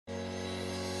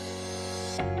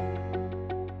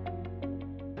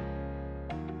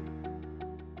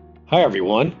Hi,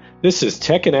 everyone. This is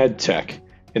Tech and Ed Tech.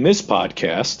 In this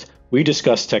podcast, we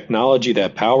discuss technology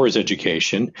that powers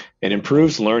education and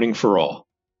improves learning for all.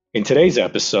 In today's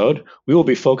episode, we will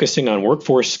be focusing on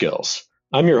workforce skills.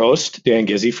 I'm your host, Dan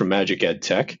Gizzi from Magic Ed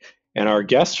Tech, and our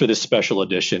guest for this special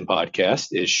edition podcast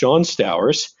is Sean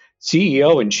Stowers,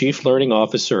 CEO and Chief Learning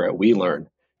Officer at WeLearn.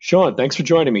 Sean, thanks for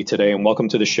joining me today and welcome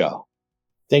to the show.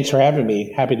 Thanks for having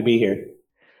me. Happy to be here.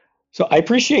 So I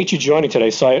appreciate you joining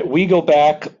today. So we go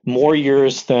back more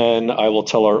years than I will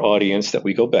tell our audience that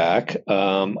we go back.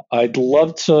 I'd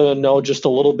love to know just a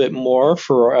little bit more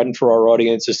for our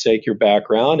audience's sake, your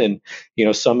background and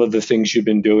some of the things you've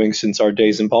been doing since our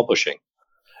days in publishing.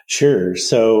 Sure.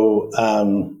 So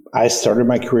I started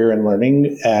my career in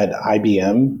learning at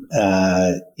IBM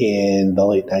in the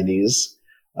late 90s.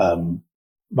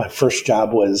 My first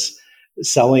job was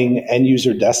selling end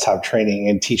user desktop training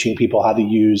and teaching people how to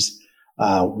use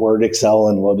Word, Excel,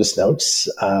 and Lotus Notes.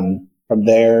 From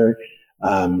there,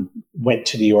 went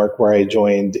to New York where I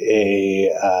joined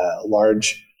a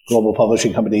large global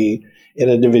publishing company in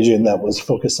a division that was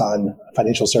focused on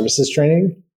financial services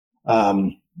training.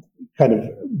 Kind of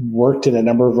worked in a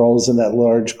number of roles in that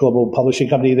large global publishing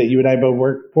company that you and I both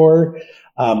worked for.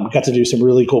 Got to do some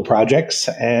really cool projects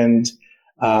and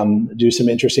do some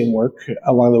interesting work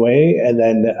along the way. And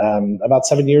then about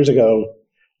 7 years ago,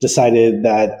 decided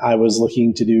that I was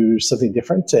looking to do something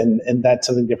different. And that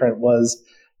something different was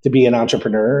to be an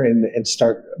entrepreneur and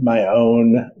start my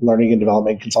own learning and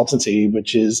development consultancy,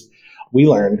 which is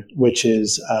WeLearn, which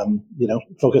is,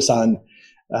 focused on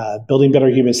building better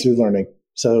humans through learning.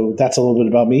 So that's a little bit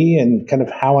about me and kind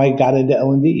of how I got into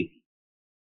L&D.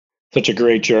 Such a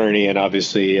great journey, and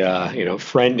obviously,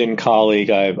 friend and colleague.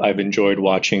 I've enjoyed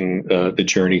watching the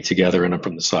journey together, and I'm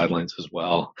from the sidelines as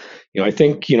well. I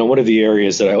think one of the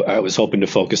areas that I was hoping to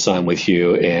focus on with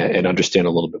you and understand a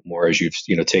little bit more as you've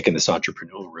taken this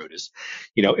entrepreneurial route is,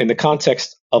 in the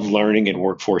context of learning and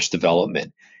workforce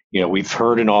development. We've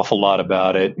heard an awful lot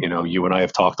about it. You and I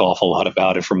have talked an awful lot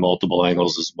about it from multiple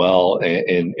angles as well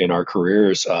in our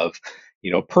careers of,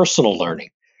 personal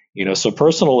learning. So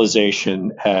personalization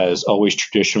has always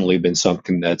traditionally been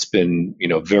something that's been,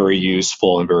 very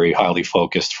useful and very highly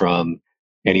focused from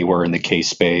anywhere in the case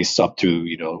space up to,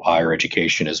 higher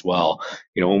education as well.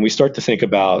 When we start to think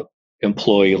about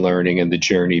employee learning and the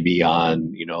journey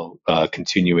beyond,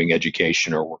 continuing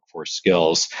education or workforce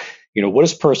skills, what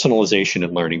does personalization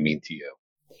in learning mean to you?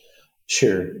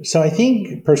 Sure. So I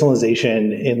think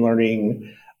personalization in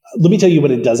learning, let me tell you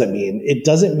what it doesn't mean. It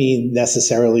doesn't mean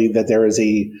necessarily that there is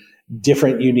a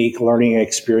different, unique learning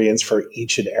experience for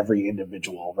each and every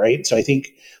individual, right? So I think,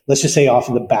 let's just say off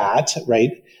of the bat,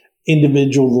 right?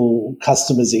 Individual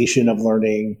customization of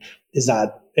learning is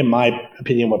not, in my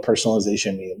opinion, what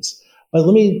personalization means. But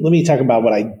let me talk about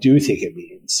what I do think it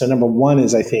means. So number one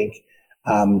is I think,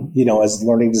 as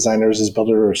learning designers, as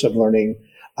builders of learning,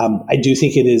 I do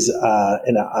think it is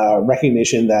a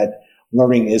recognition that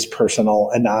learning is personal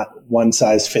and not one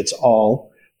size fits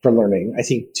all for learning. I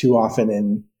think too often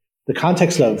in the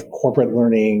context of corporate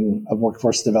learning, of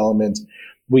workforce development,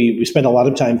 we spend a lot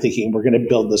of time thinking we're going to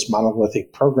build this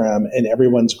monolithic program and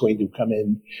everyone's going to come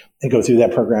in and go through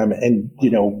that program. And,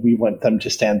 we want them to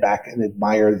stand back and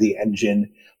admire the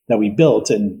engine that we built.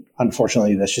 And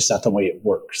unfortunately, that's just not the way it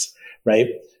works, right?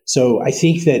 So I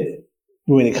think that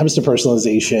when it comes to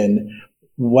personalization,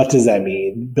 what does that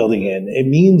mean, building in? It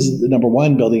means, number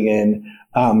one, building in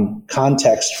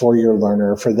context for your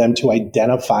learner, for them to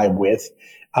identify with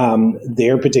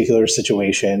their particular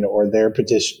situation or their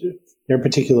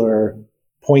particular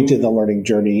point in the learning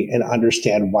journey and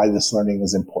understand why this learning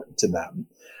is important to them.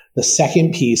 The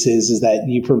second piece is that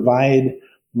you provide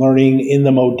learning in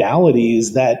the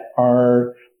modalities that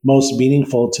are most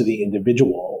meaningful to the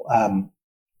individual.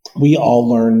 We all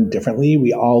learn differently.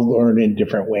 We all learn in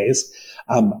different ways.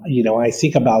 I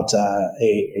think about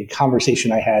a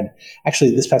conversation I had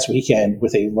actually this past weekend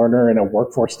with a learner in a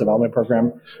workforce development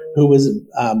program who was,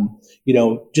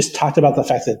 just talked about the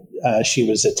fact that she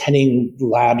was attending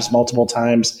labs multiple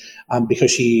times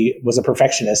because she was a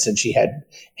perfectionist and she had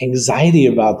anxiety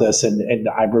about this. And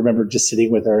I remember just sitting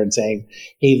with her and saying,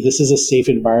 hey, this is a safe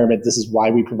environment. This is why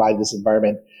we provide this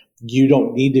environment. You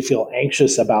don't need to feel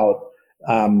anxious about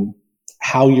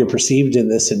how you're perceived in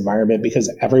this environment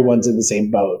because everyone's in the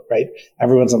same boat, right?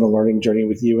 Everyone's on a learning journey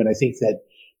with you. And I think that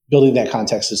building that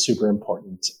context is super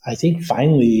important. I think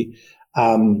finally,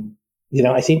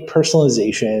 I think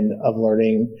personalization of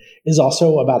learning is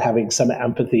also about having some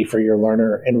empathy for your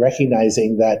learner and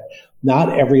recognizing that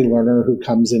not every learner who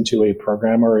comes into a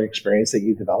program or experience that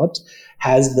you developed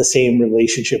has the same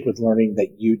relationship with learning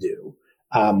that you do.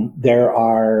 There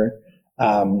are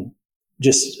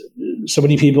just so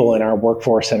many people in our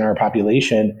workforce and our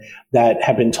population that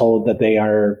have been told that they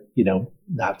are,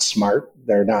 not smart,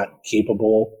 they're not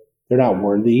capable, they're not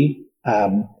worthy.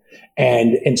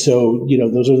 And so,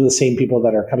 those are the same people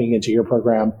that are coming into your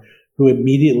program who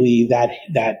immediately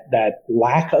that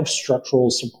lack of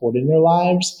structural support in their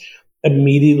lives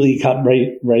immediately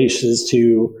races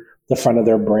to the front of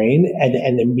their brain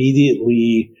and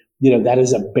immediately, that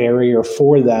is a barrier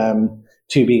for them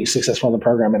to being successful in the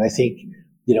program. And I think,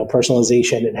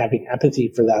 personalization and having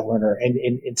empathy for that learner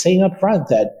and saying up front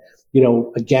that,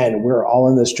 again, we're all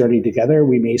in this journey together.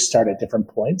 We may start at different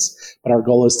points, but our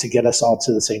goal is to get us all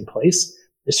to the same place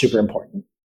is super important.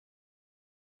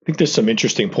 I think there's some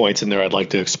interesting points in there I'd like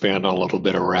to expand on a little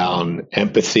bit around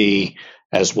empathy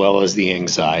as well as the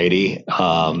anxiety,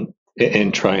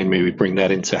 and try and maybe bring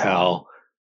that into how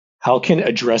can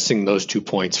addressing those 2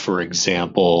 points, for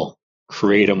example,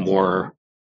 create a more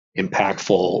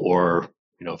impactful or,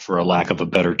 for a lack of a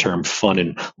better term, fun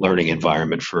and learning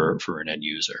environment for an end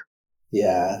user?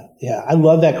 Yeah. I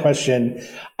love that question.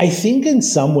 I think in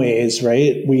some ways,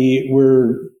 right,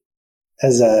 we're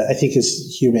I think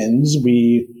as humans,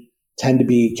 we tend to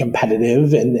be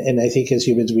competitive. And I think as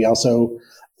humans, we also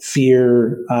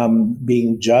fear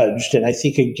being judged. And I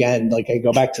think, again, like I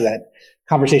go back to that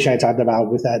conversation I talked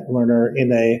about with that learner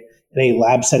in a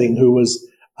lab setting who was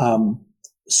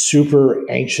super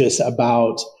anxious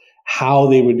about how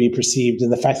they would be perceived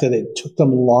and the fact that it took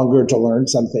them longer to learn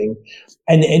something.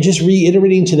 And just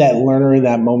reiterating to that learner in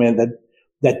that moment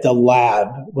that the lab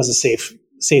was a safe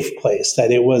place,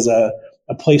 that it was a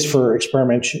place for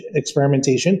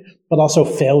experimentation, but also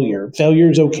failure. Failure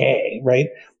is okay, right?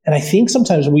 And I think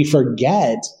sometimes we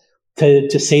forget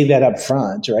to say that up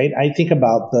front, right? I think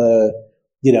about the,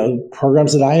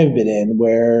 programs that I have been in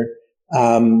where,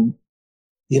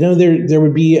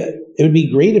 it would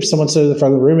be great if someone stood at the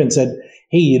front of the room and said,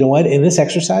 hey, you know what? In this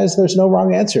exercise, there's no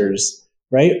wrong answers,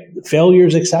 right? Failure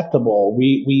is acceptable.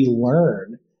 We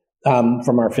learn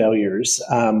from our failures.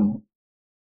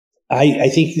 I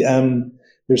think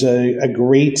there's a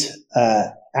great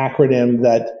acronym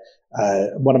that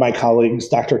one of my colleagues,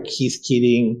 Dr. Keith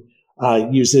Keating,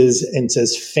 uses and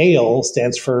says FAIL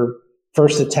stands for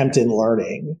first attempt in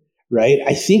learning, right?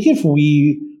 I think if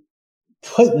we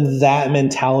put that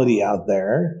mentality out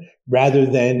there rather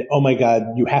than, oh my God,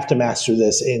 you have to master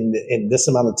this in this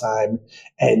amount of time.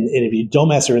 And if you don't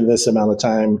master in this amount of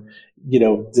time,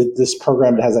 this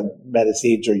program hasn't met its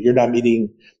needs or you're not meeting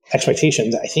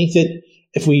expectations. I think that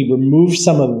if we remove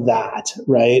some of that,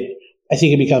 right, I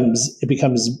think it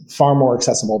becomes far more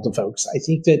accessible to folks. I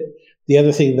think that the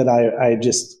other thing that I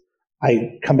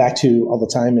come back to all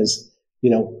the time is,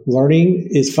 learning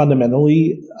is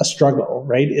fundamentally a struggle,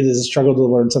 right? It is a struggle to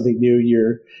learn something new.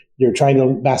 You're trying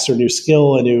to master a new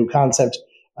skill, a new concept.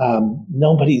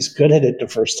 Nobody's good at it the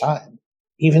first time.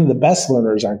 Even the best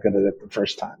learners aren't good at it the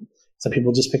first time. Some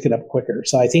people just pick it up quicker.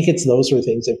 So I think it's those sort of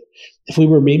things. If we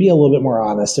were maybe a little bit more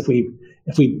honest, if we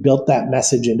built that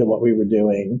message into what we were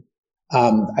doing,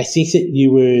 I think that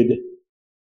you would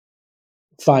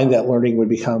find that learning would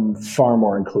become far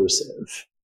more inclusive.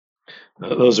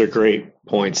 Those are great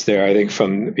points there. I think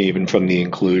from the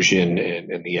inclusion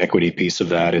and the equity piece of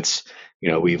that, it's,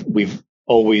 we've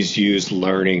always used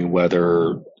learning,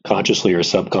 whether consciously or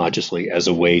subconsciously, as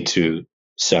a way to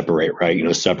separate,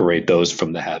 right? Separate those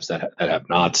from the haves that have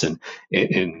nots and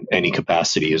in any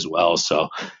capacity as well. So,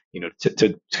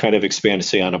 to kind of expand,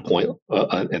 say, on a point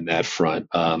in that front,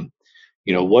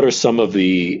 what are some of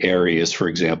the areas, for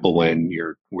example, when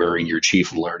you're wearing your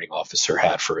chief learning officer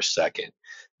hat for a second,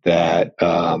 that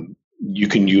you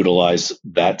can utilize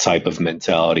that type of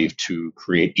mentality to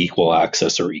create equal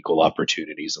access or equal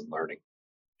opportunities in learning?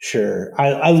 Sure.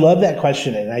 I love that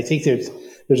question. And I think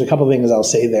there's a couple of things I'll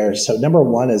say there. So number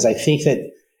one is I think that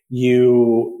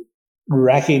you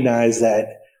recognize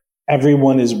that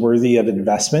everyone is worthy of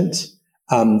investment.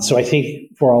 So I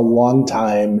think for a long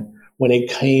time, when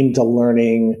it came to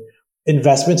learning,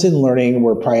 investments in learning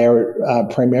were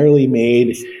primarily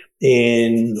made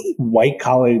in white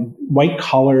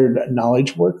collared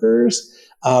knowledge workers.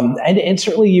 And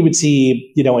certainly you would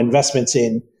see, investments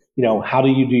in, how do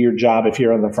you do your job if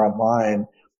you're on the front line?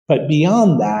 But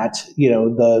beyond that,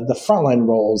 the frontline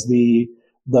roles, the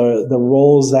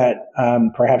roles that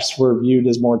perhaps were viewed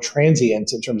as more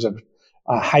transient in terms of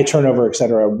high turnover, et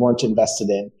cetera, weren't invested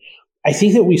in. I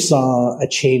think that we saw a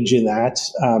change in that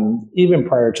even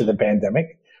prior to the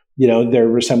pandemic. There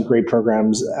were some great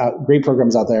programs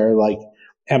out there like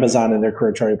Amazon and their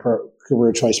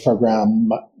career choice program,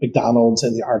 McDonald's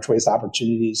and the Archways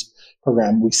Opportunities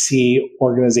program. We see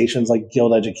organizations like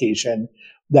Guild Education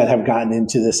that have gotten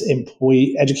into this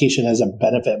employee education as a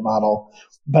benefit model.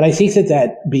 But I think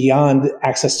that beyond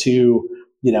access to,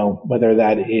 whether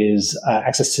that is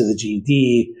access to the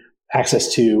GED,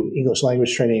 access to English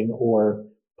language training, or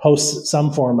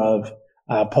some form of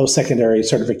post-secondary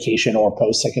certification or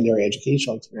post-secondary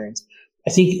educational experience, I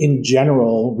think in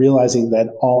general, realizing that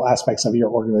all aspects of your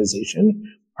organization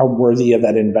are worthy of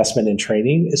that investment in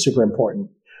training is super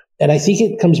important. And I think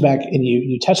it comes back, and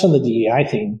you touched on the DEI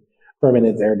thing for a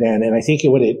minute there, Dan. And I think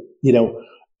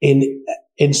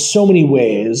in so many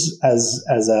ways, as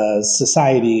a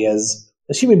society, as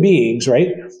human beings, right,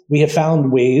 we have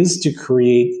found ways to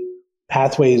create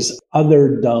pathways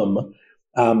otherdom.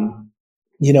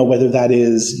 Whether that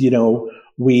is,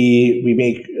 we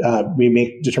make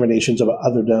determinations of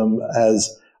otherdom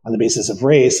as on the basis of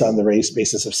race, on the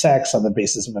basis of sex, on the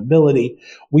basis of ability.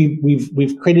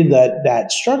 We've created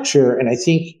that structure, and I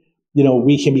think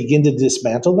we can begin to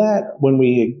dismantle that when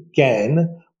we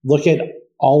again look at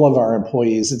all of our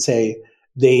employees and say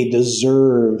they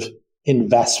deserve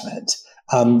investment.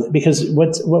 Because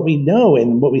what we know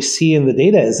and what we see in the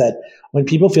data is that when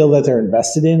people feel that they're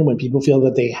invested in, when people feel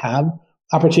that they have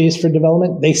opportunities for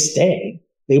development, they stay.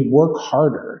 They work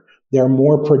harder. They're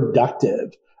more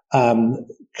productive.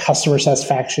 Customer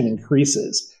satisfaction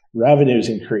increases. Revenues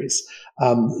increase.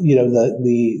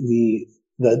 The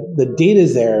data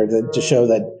is there to show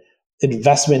that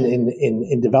investment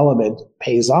in development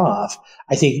pays off.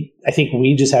 I think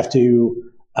we just have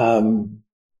to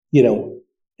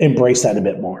embrace that a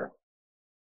bit more.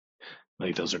 I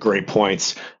think those are great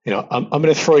points. I'm going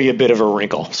to throw you a bit of a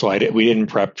wrinkle. So we didn't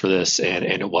prep for this, and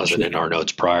it wasn't in our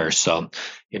notes prior. So,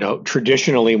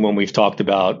 traditionally when we've talked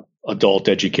about adult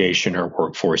education or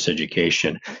workforce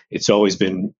education, it's always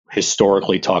been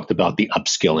historically talked about the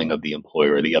upskilling of the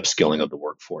employer, the upskilling of the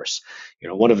workforce.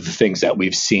 One of the things that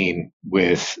we've seen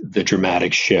with the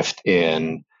dramatic shift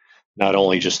in not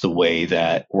only just the way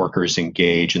that workers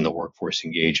engage and the workforce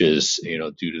engages,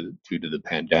 due to the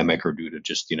pandemic or due to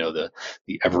just, the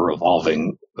ever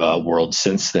evolving world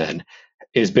since then,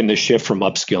 has been the shift from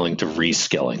upskilling to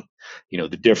reskilling. The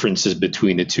differences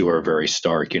between the two are very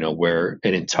stark, where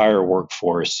an entire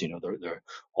workforce, they're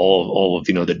all of,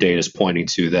 the data is pointing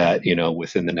to that,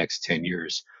 within the next 10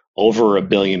 years, over 1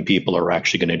 billion people are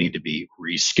actually going to need to be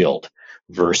reskilled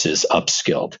versus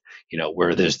upskilled,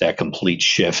 where there's that complete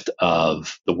shift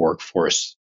of the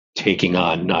workforce taking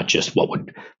on not just what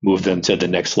would move them to the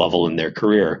next level in their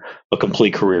career, but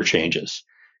complete career changes.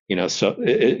 So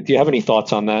do you have any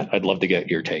thoughts on that? I'd love to get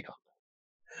your take on that.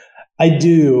 I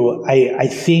do. I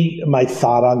think my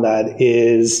thought on that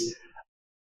is,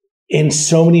 in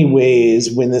so many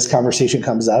ways, when this conversation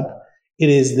comes up, it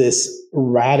is this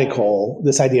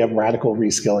idea of radical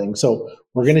reskilling. So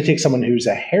we're going to take someone who's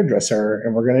a hairdresser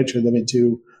and we're going to turn them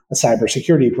into a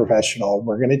cybersecurity professional.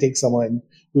 We're going to take someone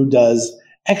who does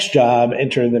X job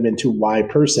and turn them into Y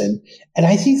person. And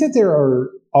I think that there are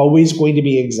always going to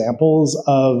be examples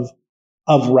of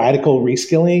radical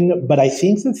reskilling. But I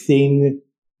think the thing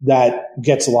that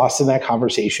gets lost in that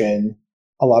conversation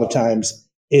a lot of times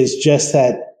is just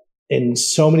that in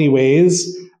so many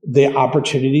ways, the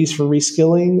opportunities for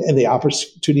reskilling and the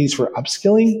opportunities for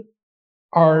upskilling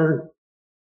are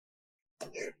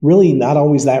really not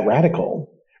always that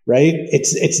radical, right?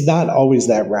 It's not always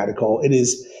that radical. It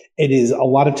is a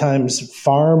lot of times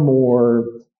far more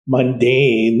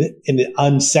mundane and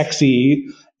unsexy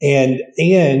and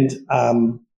in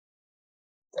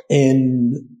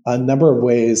a number of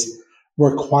ways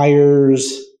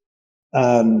requires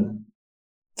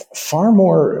far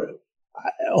more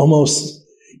almost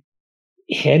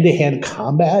hand-to-hand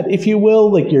combat, if you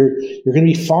will. Like you're going to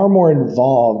be far more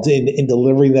involved in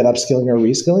delivering that upskilling or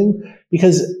reskilling,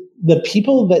 because the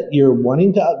people that you're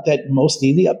wanting that most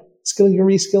need the upskilling or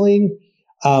reskilling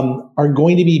are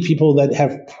going to be people that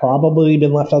have probably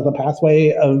been left out of the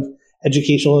pathway of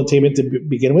educational attainment to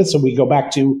begin with. So we go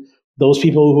back to those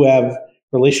people who have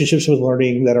relationships with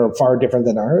learning that are far different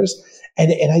than ours.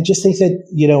 And I just think that,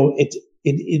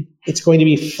 it's going to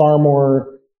be far more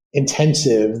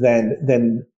intensive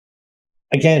than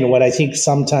again, what I think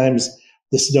sometimes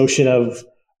this notion of,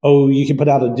 you can put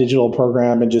out a digital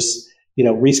program and just,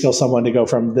 reskill someone to go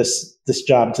from this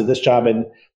job to this job. And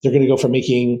they're going to go from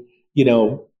making,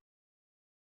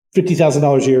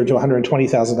 $50,000 a year to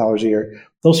 $120,000 a year.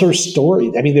 Those are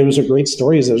stories. I mean, those are great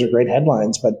stories. Those are great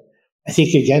headlines. But I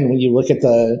think, again, when you look at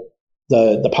the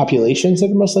the populations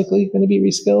that are most likely going to be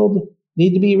reskilled,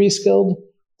 need to be reskilled.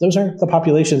 Those aren't the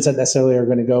populations that necessarily are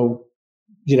going to go,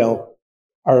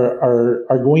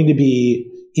 are going to be,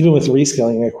 even with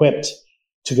reskilling, equipped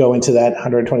to go into that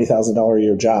 $120,000 a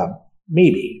year job.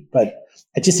 Maybe, but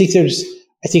I just think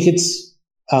I think it's,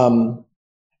 I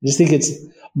just think it's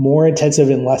more intensive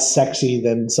and less sexy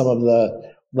than some of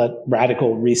the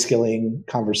radical reskilling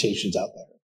conversations out there.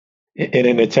 In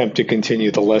an attempt to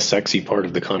continue the less sexy part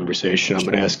of the conversation, I'm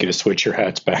going to ask you to switch your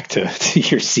hats back to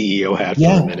your CEO hat for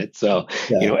a minute. So,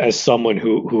 as someone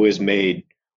who has made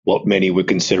what many would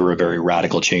consider a very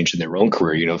radical change in their own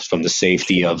career, from the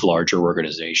safety of larger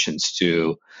organizations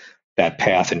to that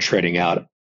path and treading out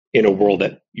in a world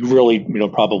that you really,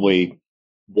 probably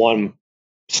one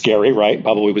scary, right?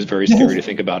 Probably was very scary to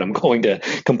think about. I'm going to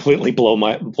completely blow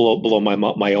my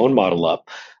own model up.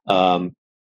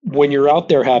 When you're out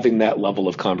there having that level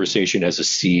of conversation as a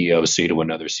CEO, say to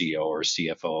another CEO or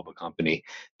CFO of a company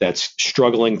that's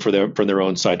struggling for their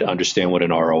own side to understand what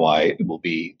an ROI will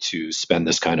be to spend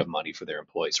this kind of money for their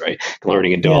employees, right?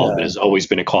 Learning and development has always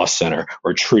been a cost center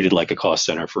or treated like a cost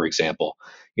center, for example.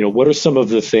 What are some of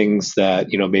the things that,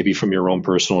 maybe from your own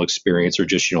personal experience or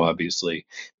just, obviously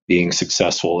being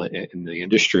successful in the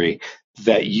industry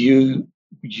that you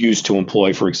use to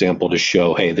employ, for example, to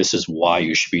show, hey, this is why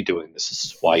you should be doing this. This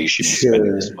is why you should be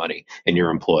spending this money in your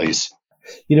employees.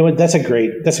 You know what? That's a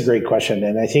great question.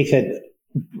 And I think that,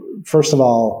 first of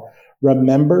all,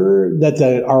 remember that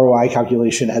the ROI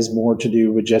calculation has more to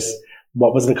do with just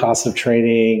what was the cost of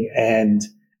training and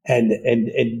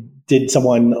did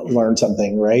someone learn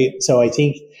something, right? So I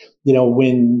think,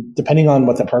 when, depending on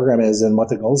what the program is and what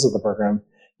the goals of the program,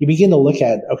 you begin to look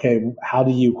at, okay, how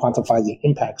do you quantify the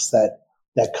impacts that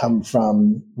come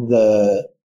from the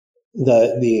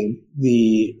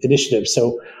initiative?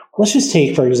 So let's just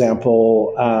take, for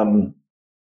example,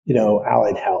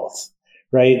 allied health,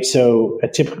 right? So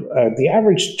the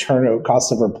average turnover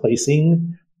cost of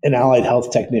replacing an allied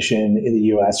health technician in the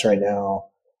U.S. right now,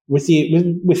 with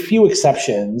few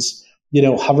exceptions,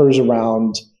 hovers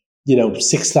around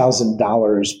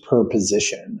 $6,000 per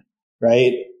position,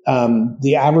 right?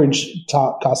 The average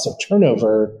cost of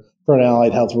turnover for an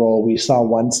allied health role, we saw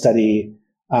one study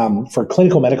for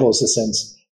clinical medical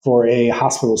assistants for a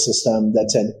hospital system that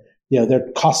said,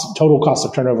 their total cost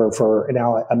of turnover for a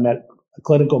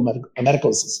medical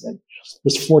assistant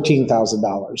was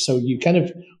 $14,000. So you kind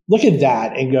of look at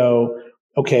that and go,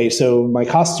 okay, so my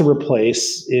cost to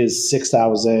replace is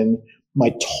 $6,000. My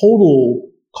total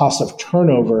cost of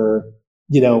turnover,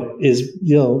 is,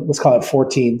 let's call it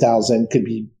 $14,000, could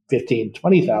be $15,000,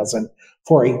 $20,000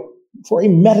 for a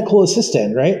medical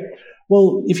assistant, right?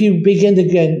 Well, if you begin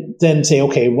to then say,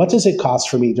 okay, what does it cost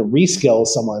for me to reskill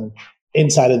someone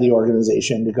inside of the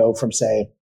organization to go from, say,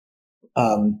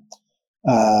 a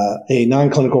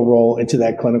non-clinical role into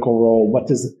that clinical role? What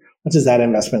does that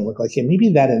investment look like? And maybe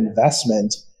that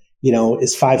investment,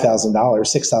 is $5,000,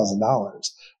 $6,000.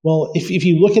 Well, if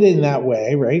you look at it in that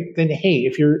way, right, then hey,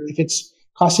 if it's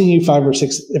costing you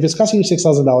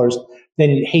 $6,000,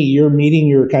 then hey, you're meeting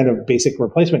your kind of basic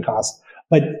replacement cost,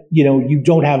 but you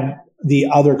don't have the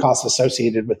other costs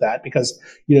associated with that because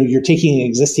you're taking an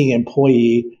existing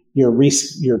employee,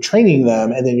 you're training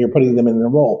them, and then you're putting them in the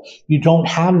role. You don't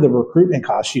have the recruitment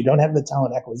costs, you don't have the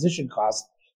talent acquisition costs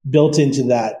built into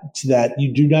that.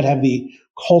 You do not have the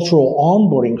cultural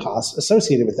onboarding costs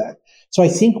associated with that. So I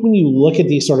think when you look at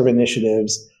these sort of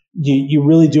initiatives, you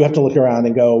really do have to look around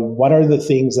and go, what are the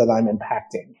things that I'm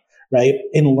impacting, right?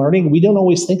 In learning, we don't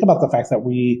always think about the fact that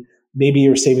we maybe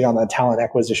are saving on the talent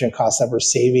acquisition costs, that we're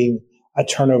saving a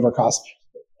turnover cost.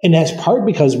 And that's part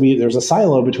because there's a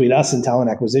silo between us and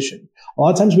talent acquisition. A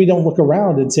lot of times we don't look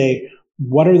around and say,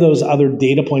 what are those other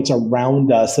data points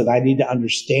around us that I need to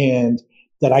understand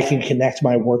that I can connect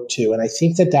my work to? And I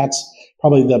think that that's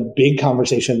probably the big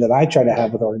conversation that I try to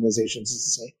have with organizations, is to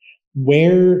say,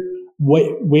 where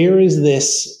is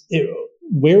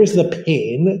the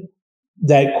pain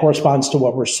that corresponds to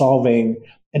what we're solving,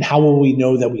 and how will we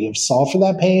know that we have solved for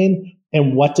that pain?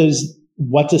 And what does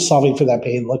solving for that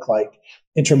pain look like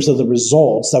in terms of the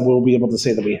results that we'll be able to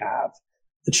say that we have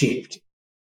achieved?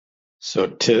 So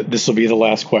this will be the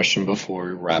last question before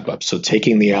we wrap up. So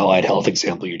taking the allied health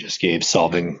example you just gave,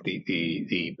 solving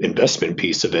the investment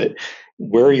piece of it,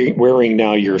 wearing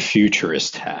now your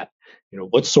futurist hat,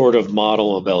 what sort of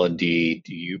model of L&D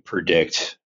do you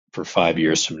predict for 5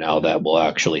 years from now that will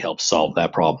actually help solve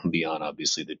that problem beyond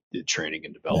obviously the training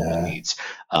and development needs?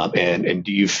 And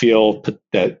do you feel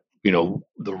that,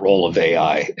 the role of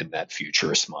AI in that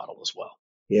futurist model as well?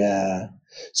 Yeah.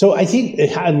 So I think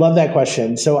I love that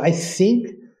question. So I think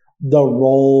the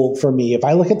role for me, if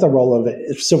I look at the role of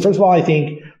it, so first of all, I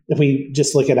think if we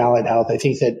just look at allied health, I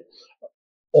think that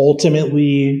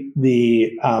ultimately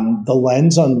the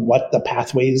lens on what are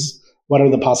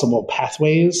the possible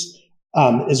pathways,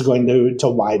 is going to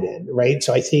widen, right?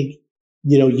 So I think,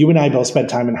 you and I both spent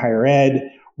time in higher ed.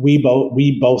 We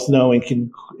both know and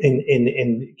can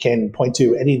point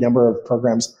to any number of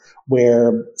programs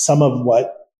where some of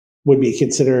what would be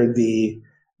considered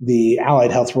the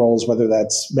allied health roles, whether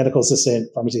that's medical assistant,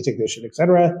 pharmacy technician, et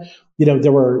cetera,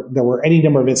 there were any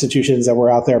number of institutions that were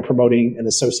out there promoting an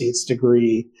associate's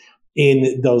degree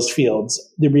in those fields.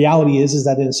 The reality is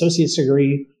that an associate's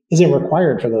degree isn't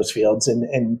required for those fields.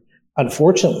 And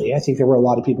unfortunately, I think there were a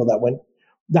lot of people that went,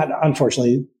 not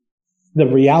unfortunately, the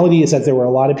reality is that there were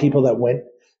a lot of people that went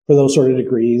for those sort of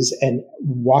degrees and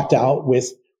walked out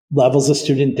with levels of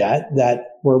student debt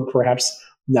that were perhaps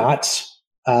not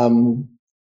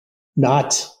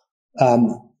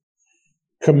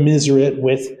commiserate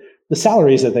with the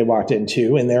salaries that they walked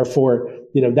into. And therefore,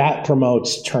 that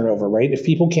promotes turnover, right? If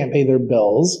people can't pay their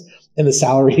bills and the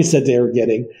salaries that they're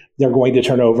getting, they're going to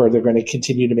turn over. They're going to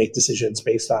continue to make decisions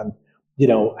based on,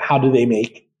 how do they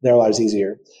make their lives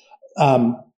easier?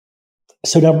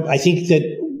 So now I think that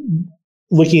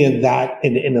looking at that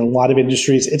in a lot of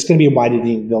industries, it's going to be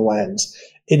widening the lens.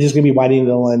 It is going to be widening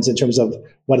the lens in terms of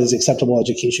what is acceptable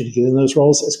education to get in those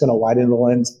roles. It's going to widen the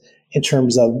lens in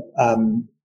terms of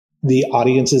the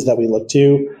audiences that we look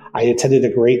to. I attended a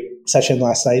great session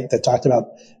last night that talked about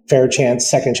fair chance,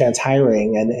 second chance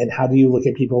hiring, and how do you look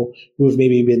at people who have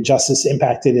maybe been justice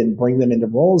impacted and bring them into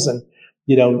roles. And,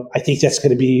 I think that's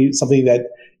going to be something that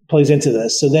plays into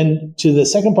this. So then to the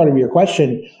second part of your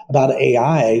question about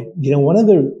AI, one of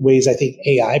the ways I think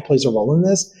AI plays a role in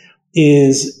this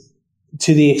is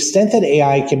to the extent that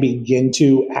AI can begin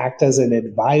to act as an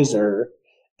advisor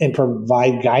and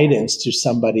provide guidance to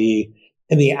somebody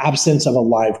in the absence of a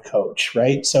live coach,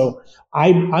 right? So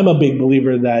I'm a big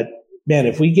believer that, man,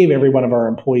 if we gave every one of our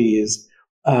employees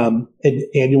an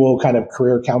annual kind of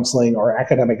career counseling or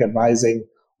academic advising,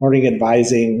 learning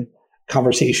advising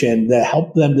conversation that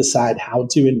help them decide how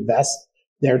to invest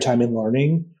their time in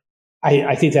learning,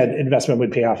 I think that investment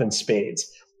would pay off in spades.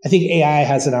 I think AI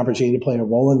has an opportunity to play a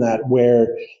role in that where,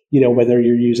 whether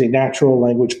you're using natural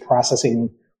language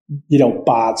processing,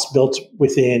 bots built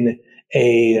within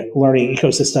a learning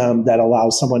ecosystem that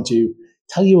allows someone to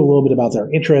tell you a little bit about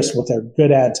their interests, what they're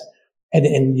good at,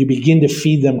 and you begin to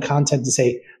feed them content to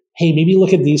say, hey, maybe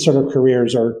look at these sort of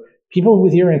careers, or people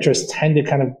with your interests tend to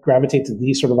kind of gravitate to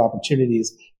these sort of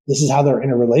opportunities. This is how they're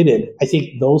interrelated. I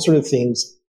think those sort of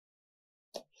things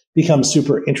become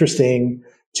super interesting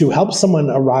to help someone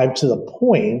arrive to the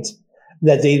point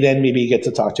that they then maybe get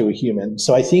to talk to a human.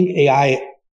 So I think AI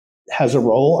has a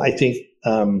role. I think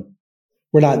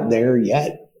we're not there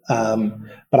yet,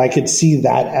 but I could see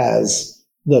that as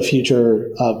the future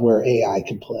of where AI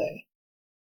can play.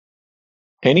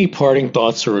 Any parting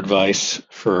thoughts or advice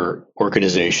for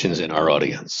organizations in our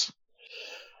audience?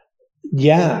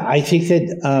 Yeah, I think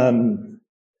that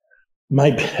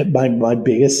my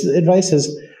biggest advice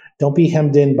is don't be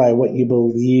hemmed in by what you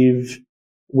believe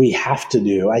we have to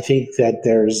do. I think that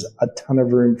there's a ton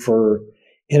of room for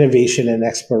innovation and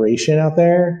exploration out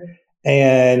there.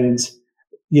 And,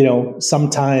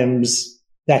 sometimes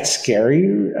that's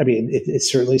scary. I mean,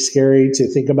 it's certainly scary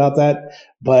to think about that,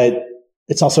 but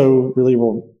it's also really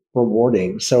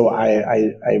rewarding. So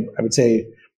I would say,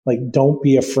 don't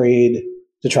be afraid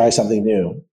to try something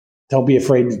new. Don't be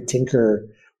afraid to tinker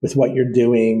with what you're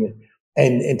doing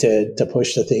and to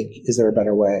push to think, is there a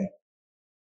better way?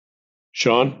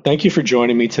 Sean, thank you for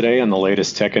joining me today on the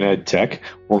latest Tech and Ed Tech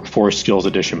Workforce Skills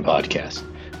Edition podcast.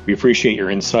 We appreciate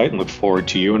your insight and look forward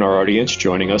to you and our audience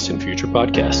joining us in future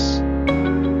podcasts.